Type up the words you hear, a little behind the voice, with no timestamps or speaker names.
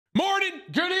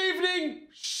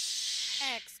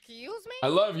Excuse me?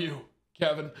 I love you,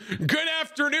 Kevin. Good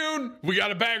afternoon. We got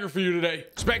a banger for you today.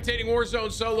 Spectating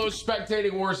Warzone solos,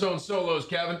 spectating Warzone solos,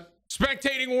 Kevin.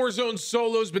 Spectating Warzone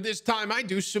solos, but this time I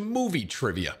do some movie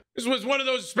trivia. This was one of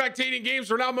those spectating games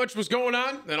where not much was going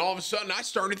on. Then all of a sudden I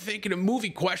started thinking of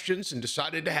movie questions and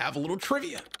decided to have a little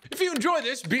trivia. If you enjoy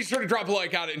this, be sure to drop a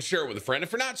like on it and share it with a friend.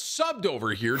 If you're not subbed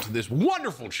over here to this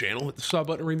wonderful channel, hit the sub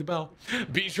button, ring the bell.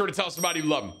 Be sure to tell somebody you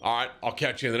love them. All right, I'll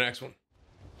catch you in the next one.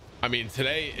 I mean,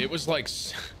 today it was like,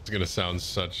 it's gonna sound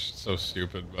so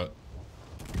stupid, but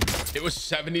it was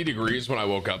 70 degrees when I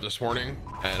woke up this morning,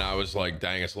 and I was like,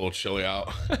 dang, it's a little chilly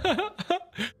out.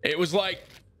 It was like,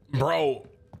 bro,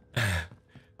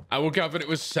 I woke up and it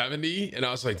was 70, and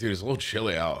I was like, dude, it's a little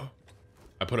chilly out.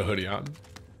 I put a hoodie on.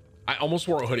 I almost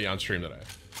wore a hoodie on stream today,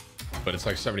 but it's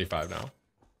like 75 now.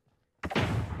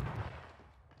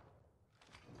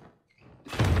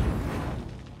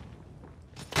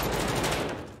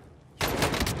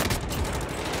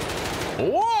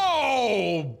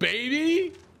 Whoa,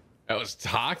 baby. That was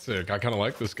toxic. I kind of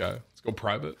like this guy. Let's go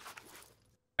private.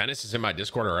 Dennis is in my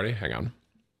Discord already. Hang on.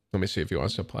 Let me see if he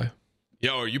wants to play.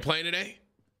 Yo, are you playing today?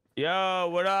 Yo,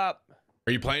 what up?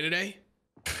 Are you playing today?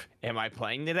 Am I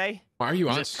playing today? Why are you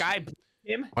on? Sky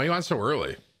him? Why are you on so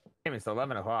early? It's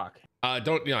 11 o'clock.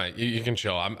 Don't, yeah, you can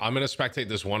chill. I'm going to spectate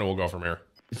this one and we'll go from here.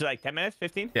 Is it like 10 minutes,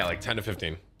 15? Yeah, like 10 to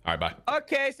 15. All right, bye.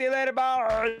 Okay, see you later,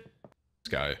 bye.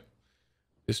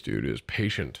 This dude is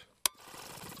patient.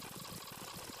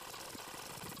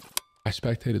 I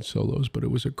spectated solos, but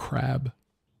it was a crab.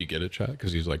 You get it, chat?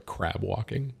 Because he's like crab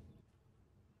walking.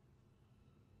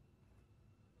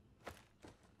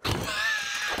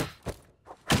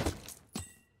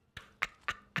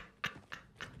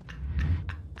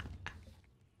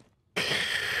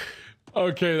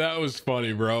 Okay, that was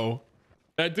funny, bro.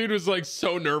 That dude was like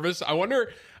so nervous. I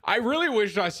wonder, I really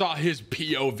wish I saw his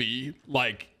POV,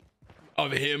 like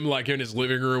of him like in his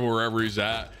living room or wherever he's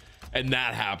at. And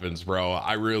that happens, bro.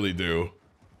 I really do.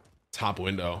 Top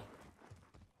window.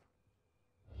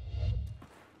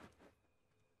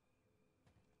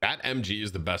 That MG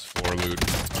is the best floor loot.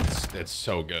 It's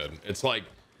so good. It's like,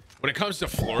 when it comes to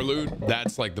floor loot,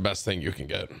 that's like the best thing you can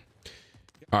get.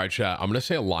 All right, chat. I'm going to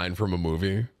say a line from a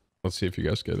movie. Let's see if you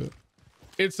guys get it.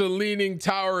 It's a leaning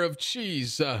tower of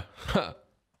cheese.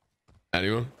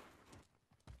 Anyone?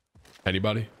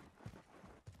 Anybody?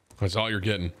 That's all you're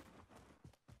getting.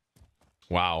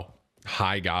 Wow.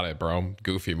 Hi, got it, bro.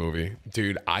 Goofy movie.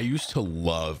 Dude, I used to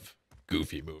love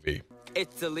Goofy movie.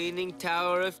 It's a leaning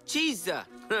tower of cheese.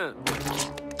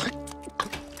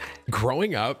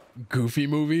 Growing up, Goofy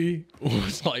movie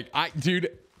was like, dude,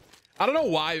 I don't know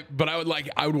why, but I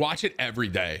would watch it every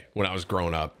day when I was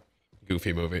growing up.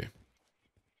 Goofy movie.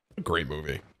 A great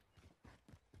movie.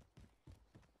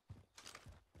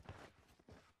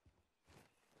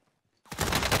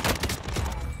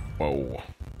 Whoa.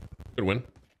 Good win.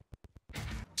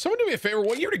 Someone do me a favor.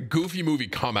 What year did Goofy movie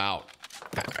come out?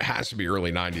 It has to be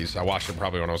early 90s. I watched it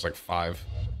probably when I was like 5.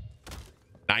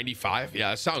 95?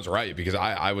 Yeah, that sounds right because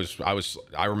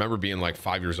I remember being like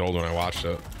 5 years old when I watched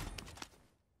it.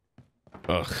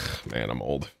 Ugh, man, I'm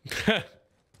old.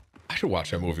 I should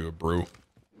watch that movie with Brew.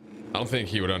 I don't think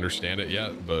he would understand it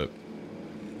yet, but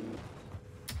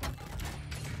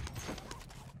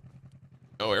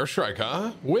oh, airstrike,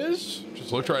 huh? Whiz,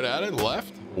 just looked right at it,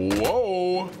 left.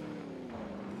 Whoa.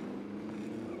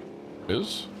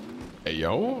 Whiz. Hey,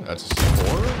 yo, that's a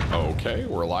C4. Okay,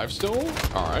 we're alive still.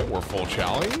 All right, we're full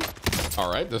challenge. All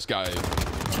right,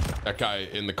 that guy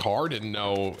in the car didn't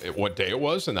know what day it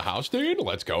was in the house, dude.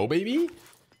 Let's go, baby.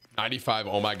 95.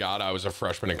 Oh my God, I was a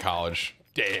freshman in college.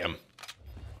 Damn.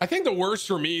 I think the worst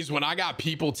for me is when I got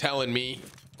people telling me,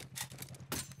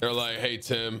 they're like, hey,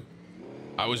 Tim,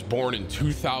 I was born in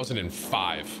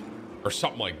 2005 or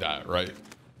something like that, right?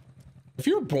 If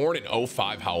you were born in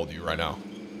 05, how old are you right now?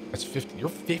 That's 15. You're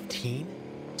 15?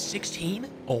 16?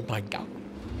 Oh my God.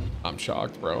 I'm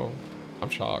shocked, bro. I'm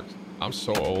shocked. I'm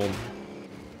so old.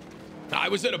 I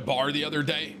was at a bar the other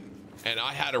day and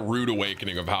I had a rude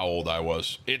awakening of how old I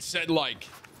was. It said like,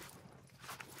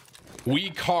 we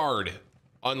card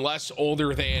unless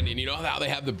older than, and you know how they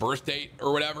have the birth date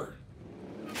or whatever?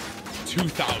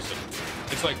 2000.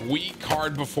 It's like we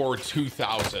card before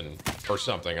 2000 or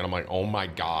something. And I'm like, oh my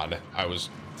God, I was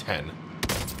 10.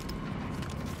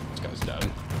 This guy's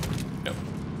dead. Yep.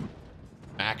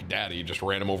 Mac Daddy just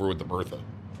ran him over with the Bertha.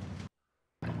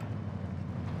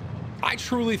 I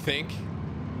truly think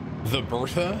the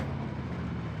Bertha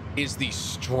is the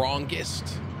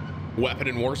strongest weapon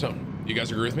in Warzone. You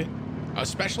guys agree with me?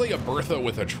 Especially a Bertha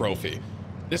with a trophy.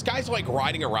 This guy's like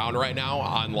riding around right now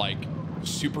on like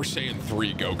Super Saiyan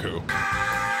 3 Goku.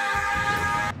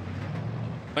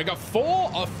 Like a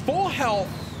full health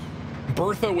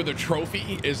Bertha with a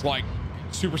trophy is like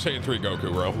Super Saiyan 3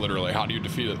 Goku, bro. Literally, how do you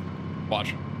defeat it?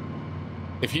 Watch.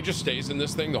 If he just stays in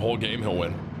this thing the whole game, he'll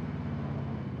win.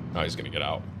 Oh, he's gonna get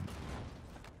out.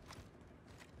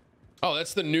 Oh,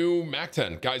 that's the new Mac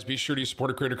 10. Guys, be sure to use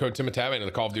supporter creator code TimTheTatman in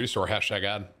the Call of Duty store. Hashtag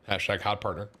ad. Hashtag hot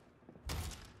partner.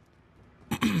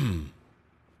 Who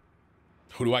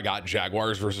do I got?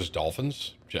 Jaguars versus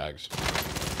Dolphins? Jags.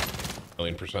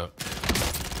 1,000,000%.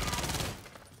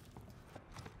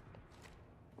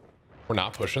 We're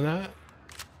not pushing that?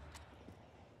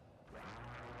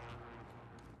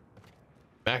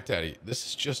 Mac Daddy, this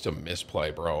is just a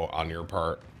misplay, bro, on your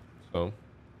part. So.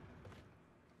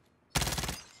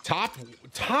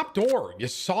 Top door. You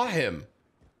saw him.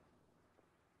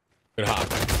 Good hop.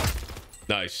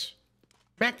 Nice.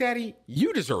 Mac Daddy,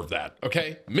 you deserve that,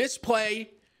 okay? Misplay.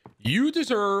 You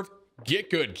deserve. Get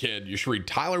good, kid. You should read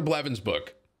Tyler Blevin's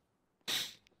book.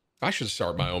 I should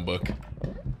start my own book.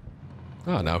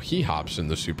 Oh, now he hops in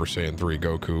the Super Saiyan 3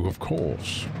 Goku, of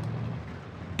course.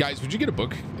 Guys, would you get a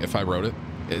book if I wrote it?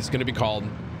 It's going to be called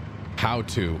How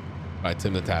To by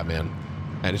TimTheTatman.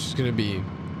 And it's just going to be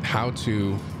how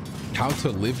to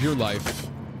live your life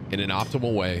in an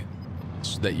optimal way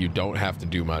so that you don't have to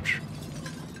do much.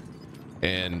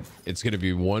 And it's going to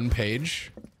be one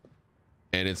page,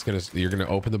 and you're going to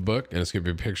open the book, and it's going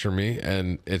to be a picture of me,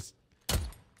 and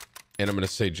I'm going to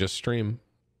say just stream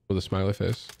with a smiley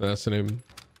face. And that's the name.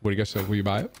 What do you guys say? Will you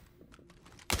buy it?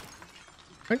 I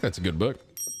think that's a good book.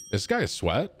 This guy is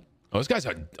sweat. Oh, this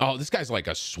guy's like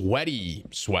a sweaty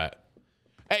sweat.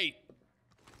 Hey,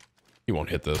 he won't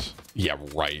hit this. Yeah,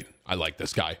 right. I like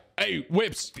this guy. Hey,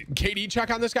 Whips, KD, check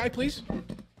on this guy, please.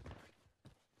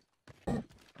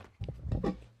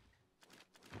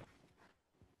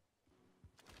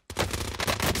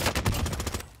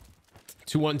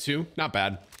 $212, not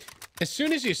bad. As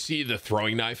soon as you see the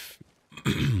throwing knife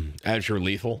as your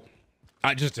lethal,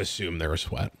 I just assume they're a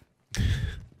sweat.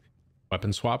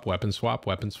 Weapon swap, weapon swap,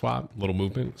 weapon swap. Little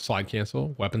movement, slide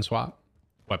cancel, weapon swap,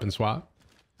 weapon swap,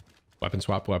 weapon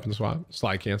swap, weapon swap,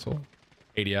 slide cancel,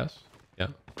 ADS, yeah.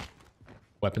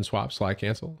 Weapon swap, slide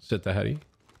cancel, sit the heady,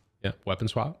 yeah. Weapon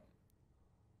swap,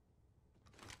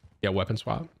 yeah. Weapon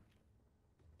swap.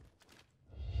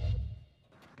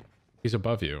 He's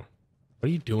above you. What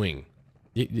are you doing?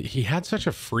 He had such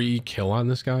a free kill on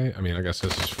this guy. I mean, I guess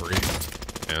this is free.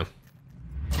 Yeah.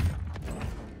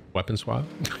 Weapon swap.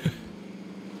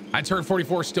 I turned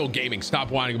 44, still gaming.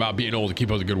 Stop whining about being old to keep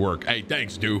up the good work. Hey,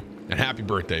 thanks, dude. And happy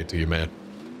birthday to you, man.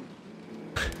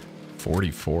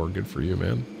 44, good for you,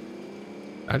 man.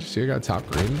 I just see I got top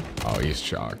green. Oh, he's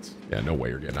shocked. Yeah, no way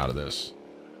you're getting out of this.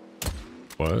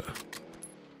 What?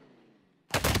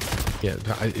 Yeah,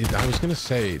 I was gonna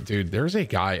say, dude, there's a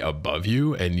guy above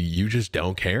you and you just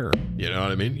don't care. You know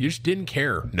what I mean? You just didn't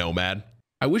care, Nomad.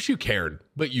 I wish you cared,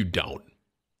 but you don't.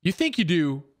 You think you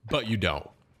do, but you don't.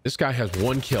 This guy has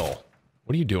one kill.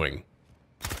 What are you doing?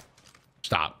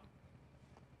 Stop.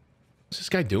 What's this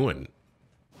guy doing?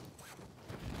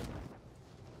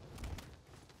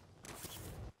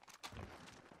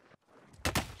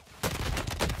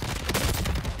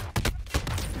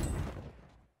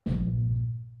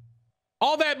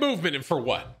 All that movement and for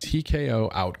what? TKO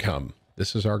outcome.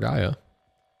 This is our Gaia.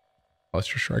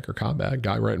 Cluster Striker combat.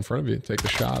 Guy right in front of you. Take the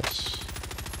shots.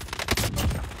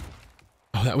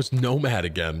 Oh, that was Nomad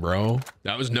again, bro.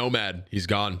 That was Nomad. He's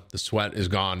gone. The sweat is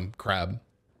gone. Crab.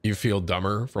 You feel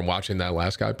dumber from watching that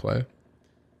last guy play?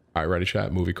 All right, ready,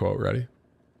 chat? Movie quote, ready?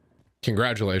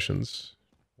 Congratulations.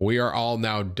 We are all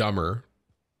now dumber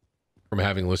from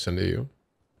having listened to you.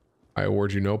 I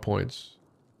award you no points.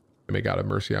 May God have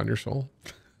mercy on your soul.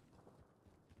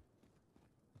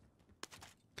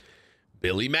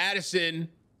 Billy Madison.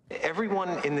 Everyone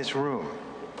in this room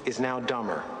is now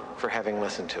dumber for having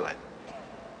listened to it.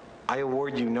 I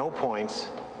award you no points,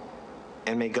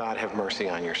 and may God have mercy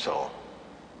on your soul.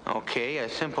 Okay, a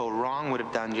simple wrong would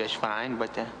have done just fine,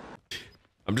 but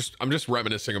I'm just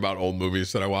reminiscing about old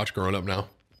movies that I watched growing up now.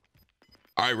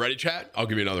 All right, ready, chat? I'll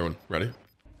give you another one. Ready?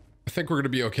 I think we're gonna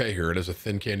be okay here. It is a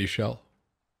thin candy shell.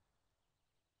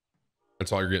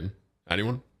 That's all you're getting.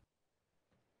 Anyone?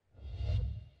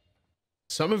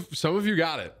 Some of you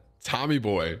got it. Tommy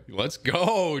boy. Let's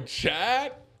go,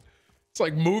 chat. It's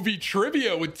like movie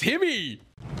trivia with Timmy.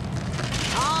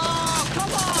 Oh,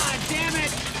 come on, damn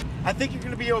it. I think you're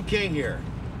gonna be okay here.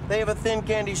 They have a thin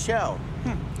candy shell.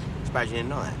 Surprised you didn't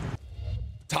know that.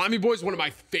 Tommy Boy's one of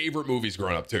my favorite movies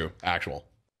growing up too, actual.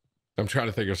 I'm trying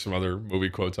to think of some other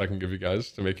movie quotes I can give you guys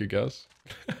to make you guess.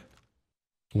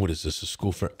 What is this, a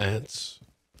school for ants?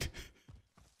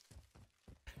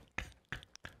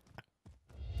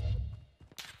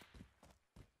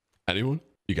 Anyone?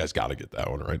 You guys got to get that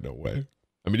one, right? No way.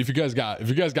 I mean, if you guys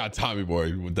got Tommy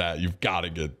Boy with that, you've got to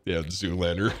get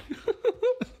Zoolander.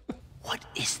 What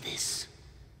is this?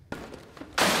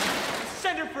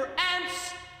 Center for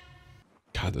Ants.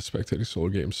 God, the Spectated solo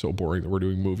game is so boring that we're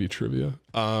doing movie trivia.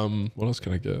 What else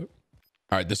can I get? All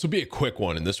right, this will be a quick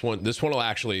one, and this one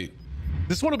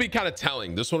will be kind of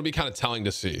telling. This one will be kind of telling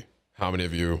to see how many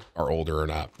of you are older or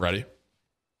not. Ready?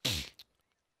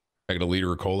 I get a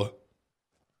liter of cola.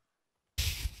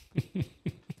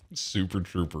 Super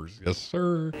Troopers, yes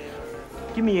sir.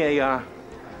 Give me a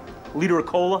liter of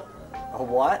cola. A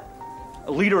what?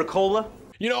 A liter of cola.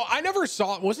 You know, I never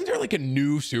saw it. Wasn't there like a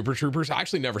new Super Troopers? I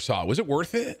actually never saw it. Was it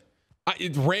worth it?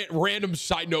 Random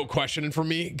side note question for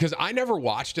me, because I never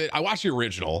watched it. I watched the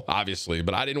original, obviously,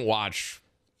 but I didn't watch.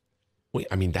 Wait,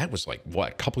 I mean, that was like,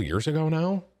 what, a couple years ago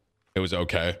now? It was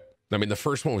okay. I mean, the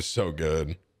first one was so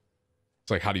good.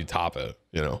 It's like, how do you top it,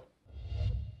 you know?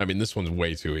 I mean, this one's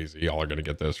way too easy. Y'all are going to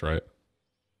get this, right?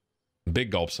 Big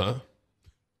gulps, huh?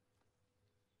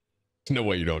 There's no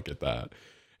way you don't get that.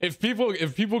 If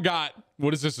people got,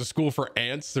 what is this, a school for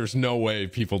ants? There's no way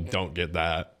people don't get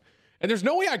that. And there's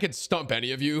no way I could stump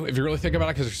any of you if you really think about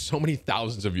it, because there's so many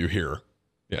thousands of you here.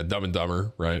 Yeah, Dumb and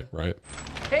Dumber, right?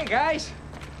 Hey, guys.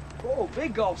 Oh,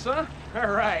 big gulps, huh?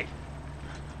 All right.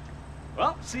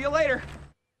 Well, see you later.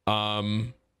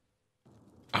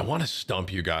 I want to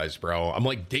stump you guys, bro. I'm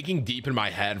like digging deep in my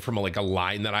head from like a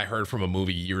line that I heard from a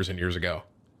movie years and years ago.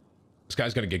 This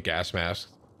guy's gonna get gas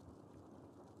masked.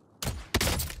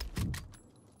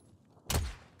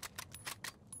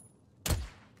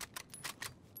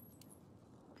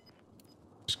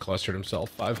 Just clustered himself,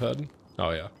 5 head. Oh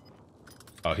yeah.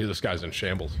 Oh, this guy's in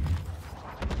shambles.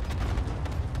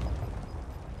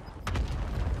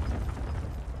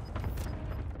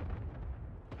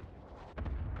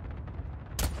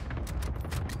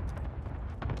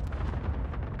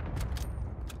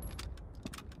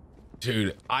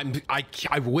 Dude,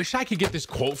 I wish I could get this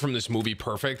quote from this movie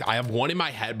perfect. I have one in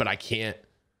my head, but I can't.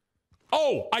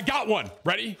 Oh, I got one.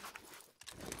 Ready?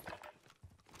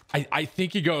 I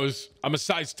think he goes, I'm a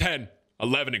size 10,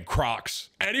 11 in Crocs.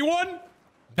 Anyone?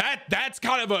 That's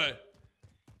kind of a,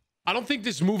 I don't think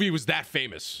this movie was that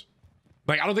famous.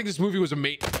 Like, I don't think this movie was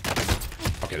okay,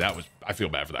 I feel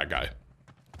bad for that guy.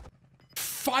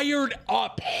 Fired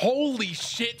Up. Holy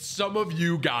shit, some of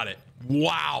you got it.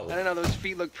 Wow. I don't know, those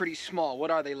feet look pretty small.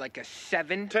 What are they, like a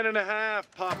 7? 10.5,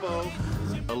 Popo.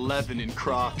 11 in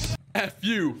Crocs. F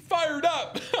you. Fired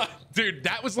Up. Dude,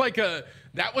 that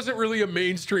wasn't really a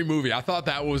mainstream movie. I thought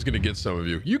that was gonna get some of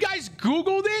you. You guys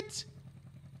Googled it?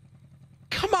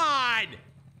 Come on.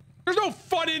 There's no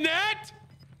fun in that.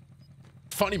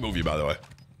 Funny movie, by the way.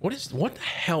 What the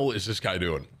hell is this guy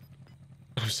doing?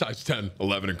 I'm size 10,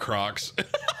 11 in Crocs.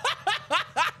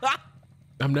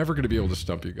 I'm never going to be able to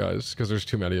stump you guys because there's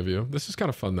too many of you. This is kind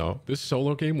of fun, though. This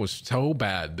solo game was so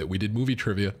bad that we did movie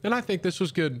trivia, and I think this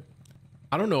was good.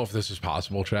 I don't know if this is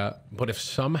possible, chat, but if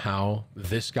somehow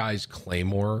this guy's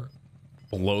Claymore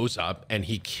blows up and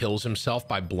he kills himself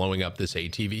by blowing up this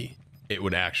ATV, it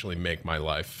would actually make my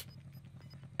life.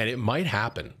 And it might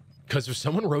happen, because if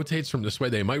someone rotates from this way,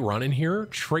 they might run in here,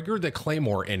 trigger the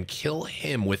Claymore, and kill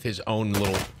him with his own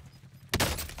little...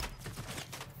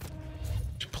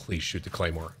 Please shoot the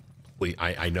Claymore. Please,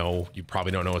 I know you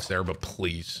probably don't know it's there, but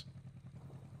please.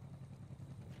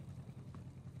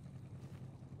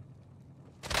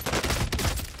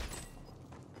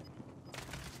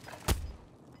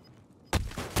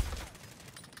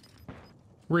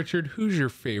 Richard, who's your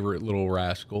favorite little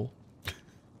rascal?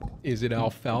 Is it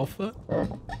Alfalfa?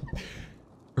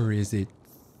 Or is it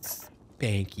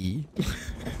Spanky?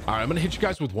 All right, I'm gonna hit you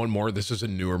guys with one more. This is a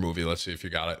newer movie. Let's see if you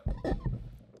got it.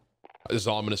 This is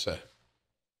all I'm going to say.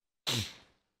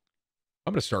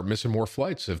 I'm going to start missing more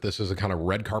flights if this is the kind of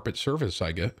red carpet service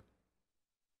I get.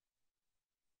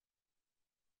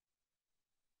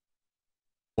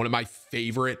 One of my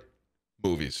favorite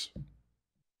movies.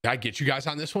 Did I get you guys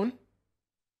on this one?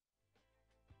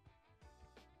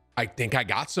 I think I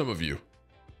got some of you.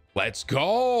 Let's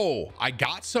go. I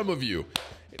got some of you.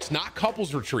 It's not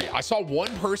Couples Retreat. I saw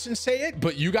one person say it,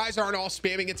 but you guys aren't all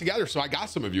spamming it together, so I got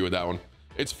some of you with that one.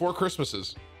 It's 4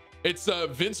 Christmases. It's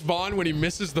Vince Vaughn when he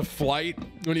misses the flight.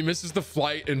 When he misses the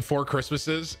flight in 4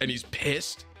 Christmases, and he's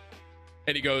pissed.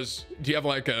 And he goes, "Do you have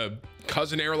like a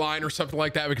cousin airline or something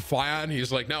like that we can fly on?"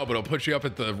 He's like, "No, but I'll put you up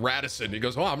at the Radisson." He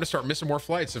goes, "Oh, I'm gonna start missing more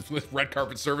flights if with red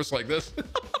carpet service like this."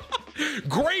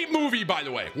 Great movie, by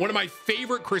the way. One of my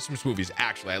favorite Christmas movies.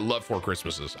 Actually, I love 4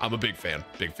 Christmases. I'm a big fan.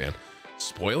 Big fan.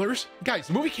 Spoilers? Guys,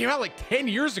 the movie came out like 10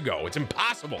 years ago. It's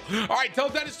impossible. All right, tell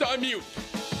Dennis to unmute.